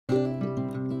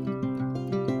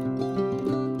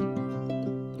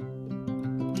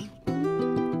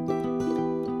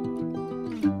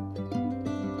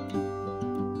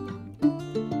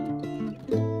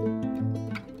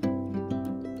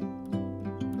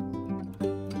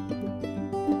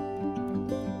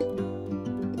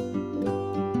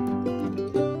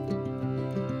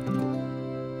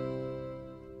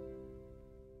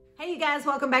guys,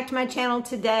 welcome back to my channel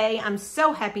today. I'm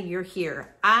so happy you're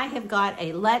here. I have got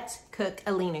a Let's Cook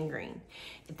a Lean and Green.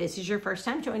 If this is your first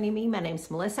time joining me, my name's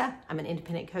Melissa. I'm an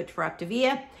independent coach for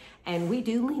Optavia, and we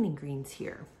do lean and greens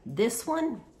here. this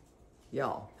one,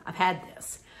 y'all, I've had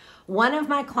this. One of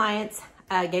my clients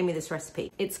gave me this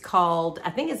recipe. It's called, I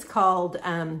think it's called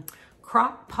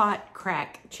Crockpot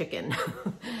crack chicken.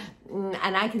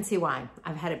 And I can see why.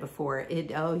 I've had it before.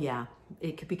 Oh yeah,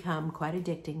 it could become quite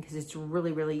addicting because it's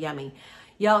really, really yummy.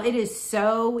 Y'all, it is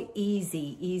so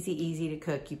easy to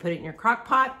cook. You put it in your crock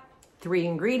pot, 3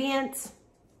 ingredients,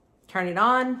 turn it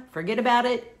on, forget about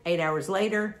it. 8 hours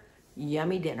later,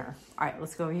 yummy dinner. All right,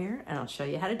 let's go over here and I'll show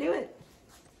you how to do it.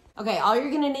 Okay, all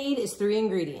you're gonna need is 3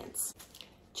 ingredients.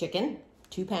 Chicken,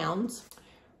 2 pounds,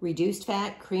 reduced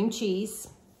fat cream cheese,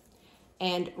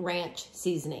 and ranch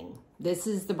seasoning. This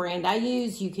is the brand I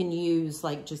use. You can use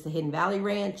like just the Hidden Valley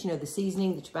Ranch, you know, the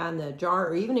seasoning that you buy in the jar,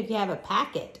 or even if you have a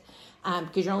packet,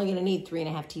 because you're only gonna need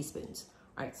 3.5 teaspoons.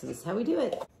 All right, so this is how we do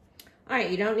it. All right,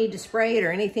 you don't need to spray it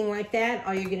or anything like that.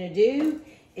 All you're gonna do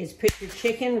is put your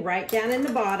chicken right down in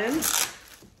the bottom.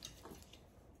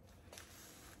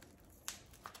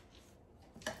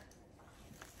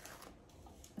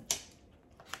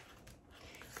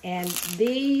 And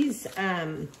these,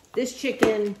 this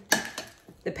chicken,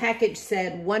 the package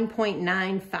said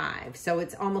 1.95, so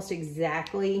it's almost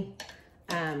exactly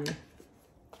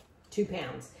 2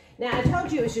 pounds. Now, I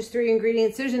told you it was just 3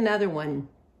 ingredients. There's another one,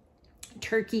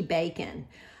 turkey bacon.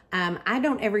 I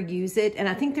don't ever use it, and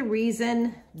I think the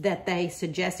reason that they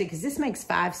suggest it, because this makes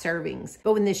 5 servings,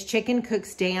 but when this chicken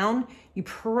cooks down, you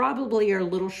probably are a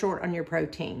little short on your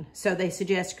protein. So they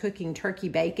suggest cooking turkey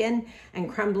bacon and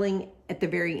crumbling at the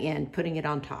very end, putting it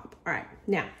on top. All right,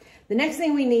 now, the next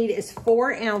thing we need is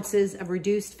 4 ounces of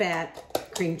reduced fat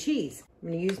cream cheese. I'm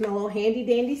gonna use my little handy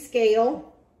dandy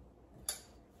scale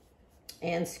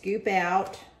and scoop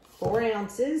out 4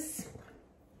 ounces.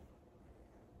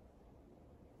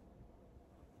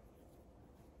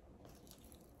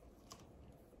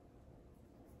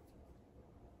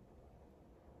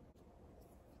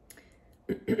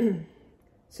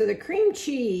 So the cream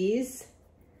cheese,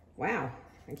 wow,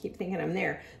 I keep thinking I'm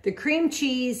there. The cream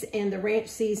cheese and the ranch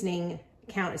seasoning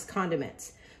count as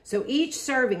condiments. So each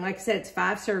serving, like I said, it's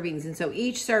 5 servings. And so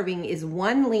each serving is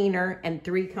 1 leaner and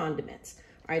 3 condiments.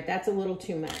 All right, that's a little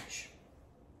too much.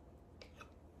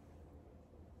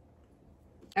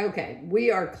 Okay,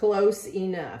 we are close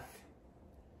enough.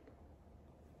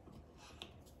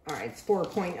 All right, it's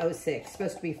 4.06,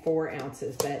 supposed to be 4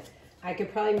 ounces, but I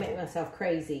could probably make myself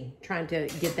crazy trying to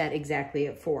get that exactly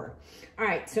at 4. All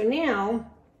right, so now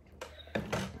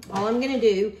all I'm gonna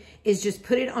do is just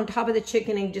put it on top of the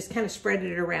chicken and just kind of spread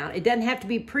it around. It doesn't have to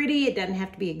be pretty, it doesn't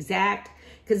have to be exact,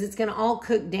 because it's gonna all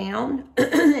cook down.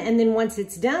 And then once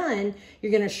it's done,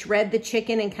 you're gonna shred the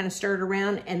chicken and kind of stir it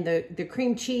around, and the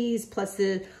cream cheese plus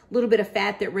the little bit of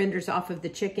fat that renders off of the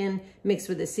chicken mixed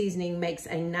with the seasoning makes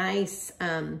a nice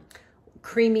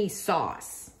creamy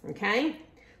sauce, okay?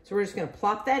 So we're just gonna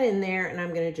plop that in there, and I'm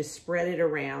gonna just spread it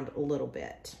around a little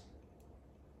bit.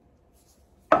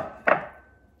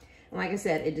 And like I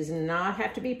said, it does not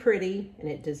have to be pretty, and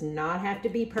it does not have to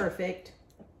be perfect.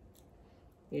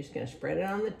 You're just gonna spread it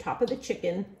on the top of the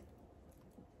chicken.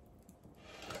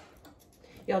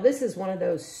 Y'all, this is one of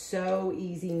those so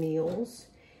easy meals,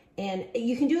 and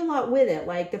you can do a lot with it.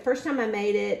 Like the first time I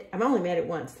made it, I've only made it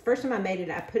once. The first time I made it,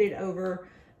 I put it over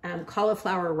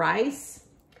cauliflower rice.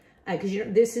 Because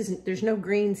there's no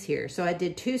greens here. So I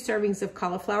did 2 servings of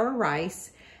cauliflower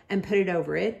rice and put it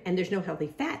over it, and there's no healthy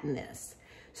fat in this.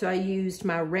 So I used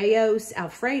my Rayos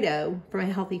Alfredo for my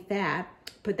healthy fat,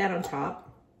 put that on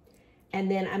top, and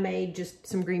then I made just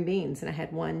some green beans, and I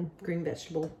had 1 green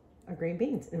vegetable of green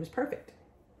beans, and it was perfect.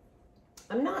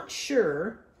 I'm not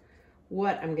sure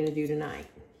what I'm gonna do tonight.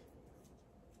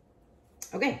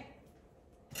 Okay.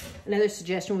 Another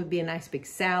suggestion would be a nice big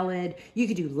salad. You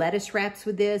could do lettuce wraps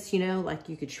with this, you know, like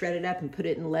you could shred it up and put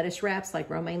it in lettuce wraps like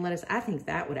romaine lettuce. I think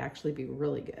that would actually be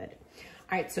really good.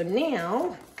 All right, so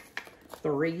now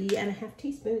 3.5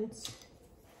 teaspoons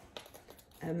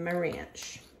of my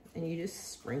ranch, and you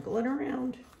just sprinkle it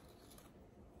around.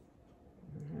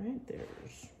 All right,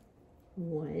 there's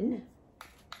 1,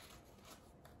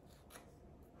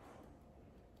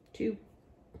 2,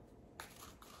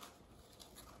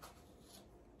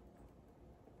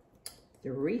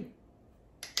 3.5.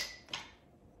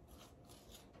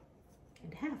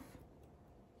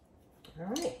 All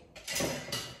right.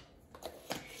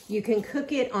 You can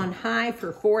cook it on high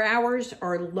for 4 hours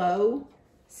or low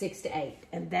 6 to 8.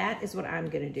 And that is what I'm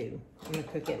gonna do. I'm gonna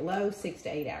cook it low 6 to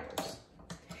 8 hours.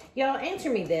 Y'all, answer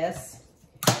me this.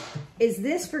 Is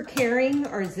this for carrying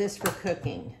or is this for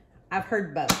cooking? I've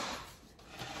heard both.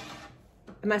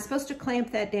 Am I supposed to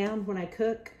clamp that down when I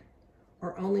cook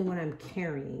or only when I'm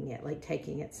carrying it, like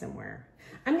taking it somewhere?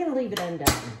 I'm gonna leave it undone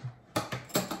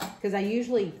because I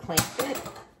usually clamp it.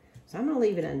 So I'm gonna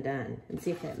leave it undone and see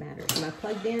if that matters. Am I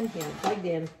plugged in? Yeah, I'm plugged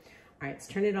in. All right, let's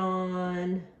turn it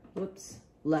on. Whoops,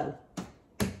 low.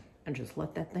 And just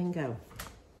let that thing go.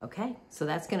 Okay, so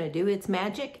that's gonna do its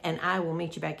magic, and I will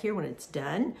meet you back here when it's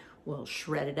done. We'll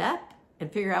shred it up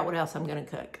and figure out what else I'm gonna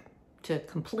cook to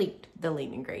complete the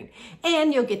lean and green.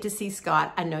 And you'll get to see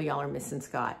Scott. I know y'all are missing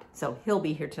Scott, so he'll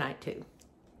be here tonight too.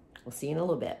 We'll see you in a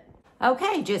little bit.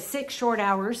 Okay, just 6 short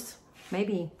hours,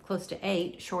 maybe close to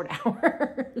 8 short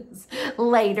hours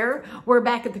later, we're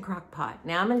back at the crock pot.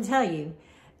 Now I'm gonna tell you,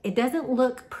 it doesn't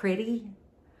look pretty,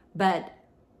 but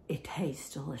it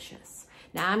tastes delicious.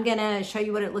 Now I'm gonna show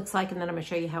you what it looks like, and then I'm gonna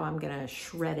show you how I'm gonna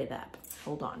shred it up.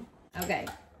 Hold on. Okay,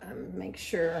 make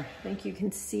sure, I think you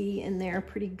can see in there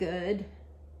pretty good.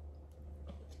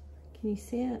 Can you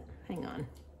see it? Hang on.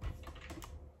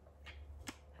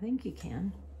 I think you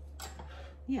can.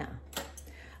 Yeah.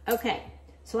 Okay,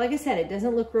 so like I said, it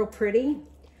doesn't look real pretty,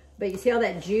 but you see all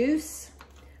that juice?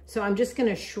 So I'm just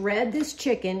gonna shred this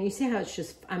chicken. You see how it's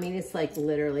just, I mean, it's like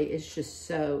literally, it's just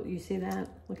so, you see that?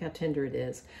 Look how tender it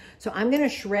is. So I'm gonna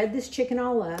shred this chicken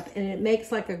all up, and it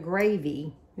makes like a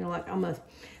gravy, you know, like almost,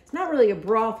 it's not really a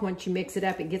broth once you mix it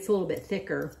up. It gets a little bit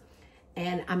thicker.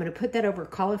 And I'm gonna put that over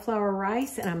cauliflower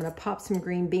rice, and I'm gonna pop some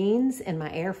green beans in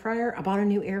my air fryer. I bought a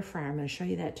new air fryer. I'm gonna show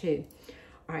you that too.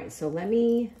 All right, so let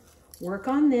me work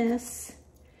on this,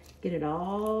 get it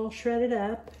all shredded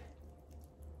up.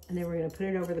 And then we're gonna put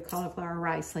it over the cauliflower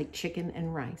rice, like chicken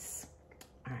and rice.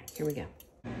 All right, here we go.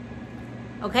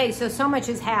 Okay, so much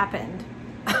has happened.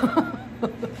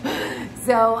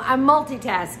 So I'm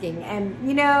multitasking, and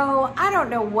you know, I don't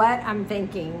know what I'm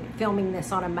thinking filming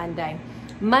this on a Monday.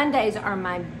 Mondays are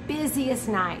my busiest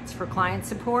nights for client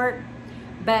support,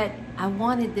 but I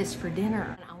wanted this for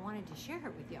dinner and I wanted to share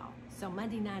it with y'all. So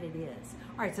Monday night it is.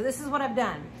 All right, so this is what I've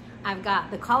done. I've got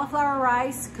the cauliflower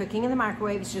rice cooking in the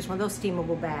microwave. It's just one of those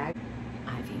steamable bags.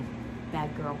 Ivy,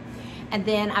 bad girl. And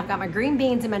then I've got my green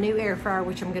beans in my new air fryer,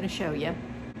 which I'm gonna show you.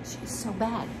 She's so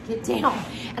bad, get down.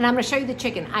 And I'm gonna show you the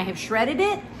chicken. I have shredded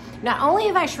it. Not only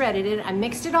have I shredded it, I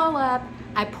mixed it all up.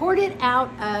 I poured it out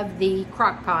of the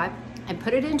crock pot and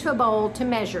put it into a bowl to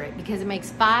measure it because it makes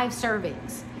 5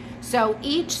 servings. So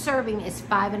each serving is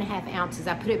 5.5 ounces.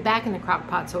 I put it back in the crock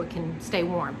pot so it can stay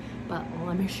warm. But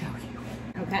let me show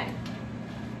you. Okay,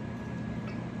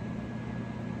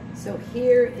 so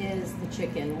here is the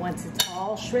chicken. Once it's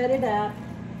all shredded up,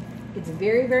 it's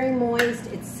very, very moist.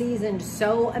 It's seasoned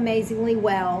so amazingly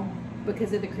well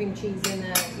because of the cream cheese and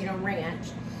the, you know, ranch.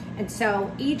 And so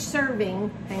each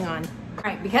serving, hang on. All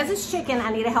right, because it's chicken,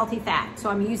 I need a healthy fat. So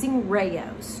I'm using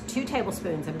Rayo's, 2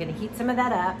 tablespoons. I'm gonna heat some of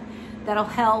that up. That'll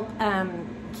help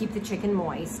keep the chicken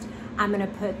moist. I'm gonna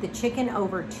put the chicken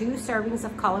over 2 servings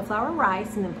of cauliflower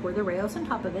rice and then pour the Rayo's on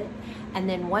top of it. And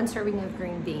then 1 serving of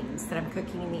green beans that I'm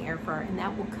cooking in the air fryer, and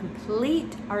that will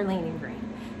complete our lean and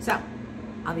green. So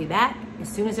I'll be back as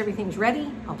soon as everything's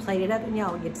ready. I'll plate it up and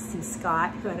y'all will get to see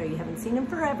Scott, who I know you haven't seen him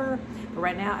forever, but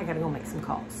right now I gotta go make some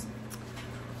calls.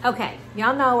 Okay,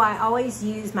 y'all know I always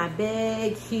use my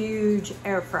big, huge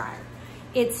air fryer.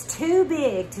 It's too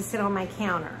big to sit on my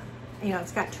counter. You know,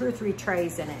 it's got 2 or 3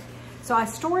 trays in it. So I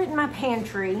store it in my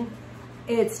pantry.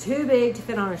 It's too big to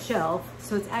fit on a shelf,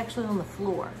 so it's actually on the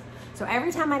floor. So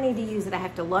every time I need to use it, I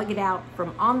have to lug it out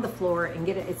from on the floor and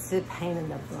get it. It's a pain in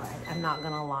the butt, I'm not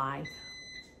gonna lie.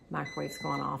 Microwave's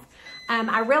going off.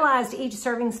 I realized each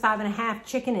serving's 5.5,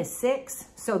 chicken is 6,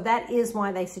 so that is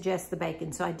why they suggest the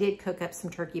bacon. So I did cook up some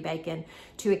turkey bacon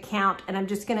to account, and I'm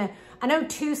just gonna, I know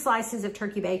 2 slices of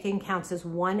turkey bacon counts as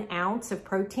 1 ounce of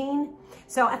protein,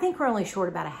 so I think we're only short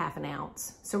about 1/2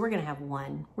 ounce. So we're gonna have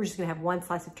 1. We're just gonna have 1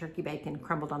 slice of turkey bacon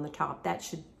crumbled on the top. That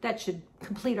should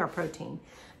complete our protein.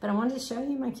 But I wanted to show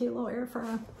you my cute little air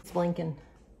fryer. It's blinking.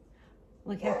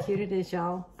 Look how cute it is,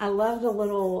 y'all. I love the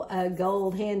little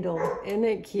gold handle. Isn't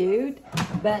it cute?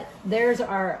 But there's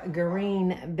our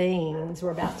green beans we're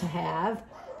about to have.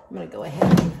 I'm gonna go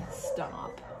ahead and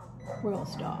stop. We're gonna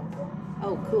stop.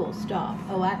 Oh, cool, stop.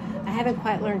 Oh, I haven't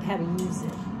quite learned how to use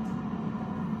it.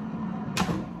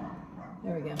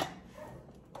 There we go.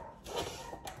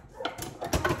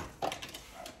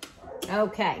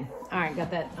 Okay, all right,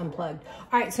 got that unplugged.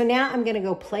 All right, so now I'm gonna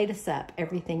go plate us up.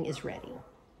 Everything is ready.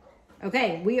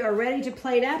 Okay, we are ready to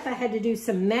plate up. I had to do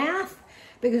some math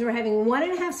because we're having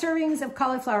 1.5 servings of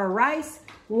cauliflower rice,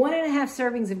 1.5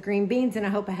 servings of green beans, and I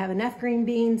hope I have enough green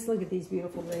beans. Look at these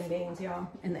beautiful green beans, y'all,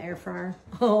 in the air fryer.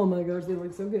 Oh my gosh, they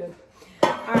look so good.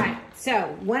 All right,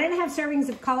 So 1.5 servings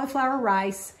of cauliflower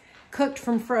rice cooked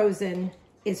from frozen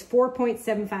is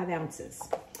 4.75 ounces.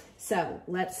 So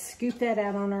let's scoop that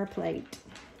out on our plate.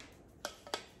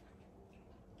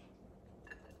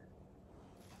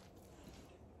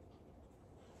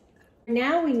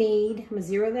 Now we need, I'm gonna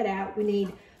zero that out, we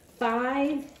need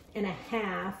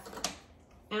 5.5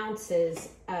 ounces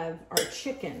of our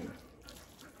chicken.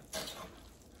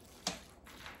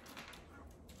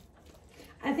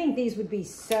 I think these would be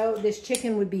this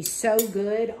chicken would be so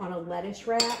good on a lettuce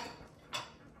wrap.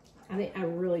 I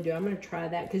really do. I'm gonna try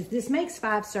that because this makes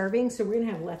 5 servings, so we're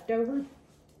gonna have leftover.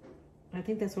 I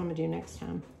think that's what I'm gonna do next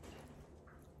time.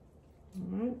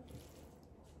 All right.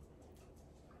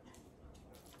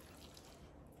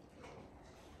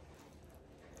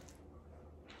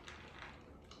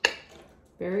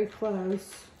 Very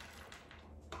close.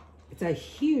 It's a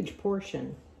huge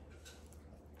portion.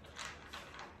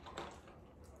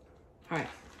 All right.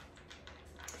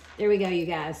 There we go, you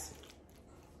guys.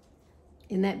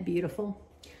 Isn't that beautiful?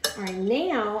 All right,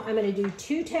 now I'm gonna do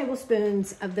 2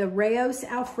 tablespoons of the Raos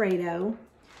Alfredo,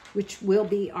 which will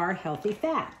be our healthy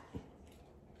fat.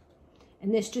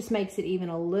 And this just makes it even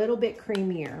a little bit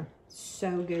creamier.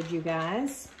 So good, you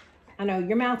guys. I know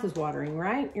your mouth is watering,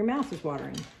 right? Your mouth is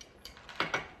watering.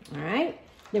 All right,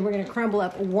 then we're gonna crumble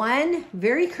up 1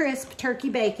 very crisp turkey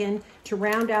bacon to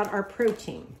round out our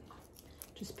protein.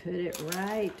 Just put it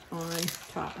right on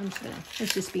top.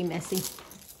 Let's just be messy.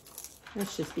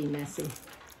 Let's just be messy.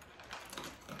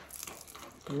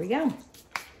 Here we go.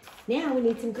 Now we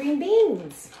need some green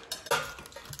beans.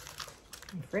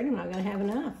 I'm afraid I'm not gonna have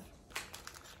enough.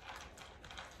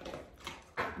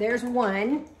 There's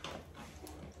 1.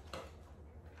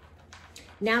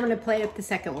 Now I'm gonna plate up the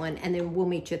second one and then we'll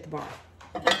meet you at the bar.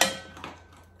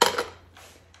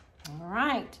 All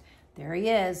right, there he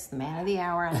is, the man of the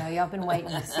hour. I know y'all been waiting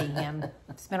to see him.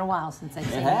 It's been a while since I've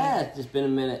seen him. It has, just been a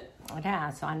minute. It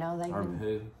has, so I know they've been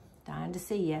who? dying to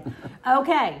see you.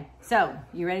 Okay, so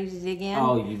you ready to dig in?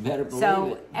 Oh, you better believe it.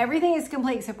 So everything is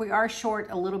complete except we are short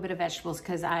a little bit of vegetables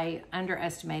because I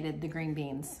underestimated the green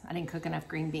beans. I didn't cook enough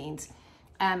green beans.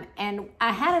 And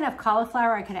I had enough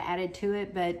cauliflower I could have added to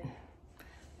it, but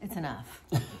it's enough,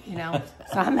 you know?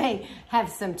 So I may have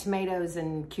some tomatoes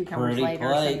and cucumbers later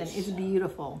or something. It's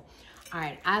beautiful. All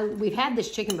right, we've had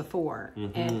this chicken before,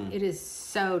 and it is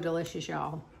so delicious,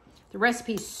 y'all. The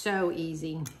recipe's so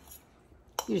easy.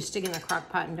 You just stick it in the crock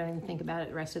pot and don't even think about it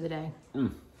the rest of the day.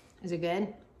 Is it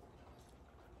good?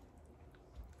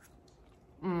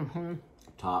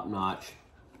 Top notch.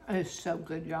 It's so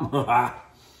good, y'all.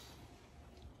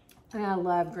 And I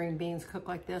love green beans cooked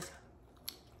like this.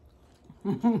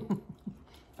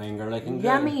 Finger licking good.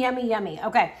 Yummy, yummy, yummy.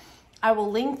 Okay, I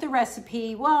will link the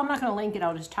recipe. Well, I'm not going to link it.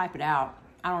 I'll just type it out.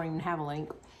 I don't even have a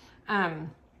link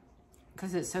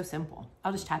because it's so simple.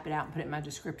 I'll just type it out and put it in my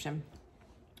description.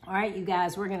 All right, you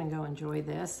guys, we're going to go enjoy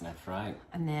this. That's right.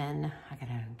 And then I got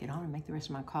to get on and make the rest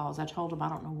of my calls. I told them I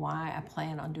don't know why I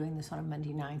plan on doing this on a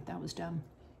Monday night. That was dumb.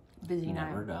 Busy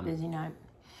night. Busy night.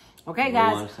 Okay,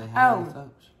 guys. Want to say hi to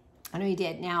folks? I know you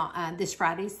did. Now, this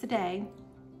Friday's the day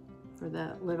for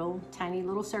the tiny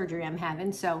little surgery I'm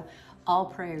having. So all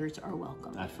prayers are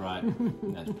welcome. That's right.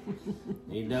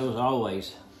 Need those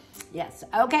always. Yes.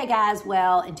 Okay, guys.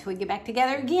 Well, until we get back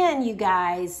together again, you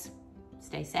guys,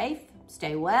 stay safe,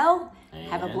 stay well,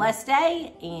 have a blessed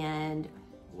day, and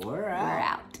we're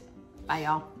out. Bye,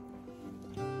 y'all.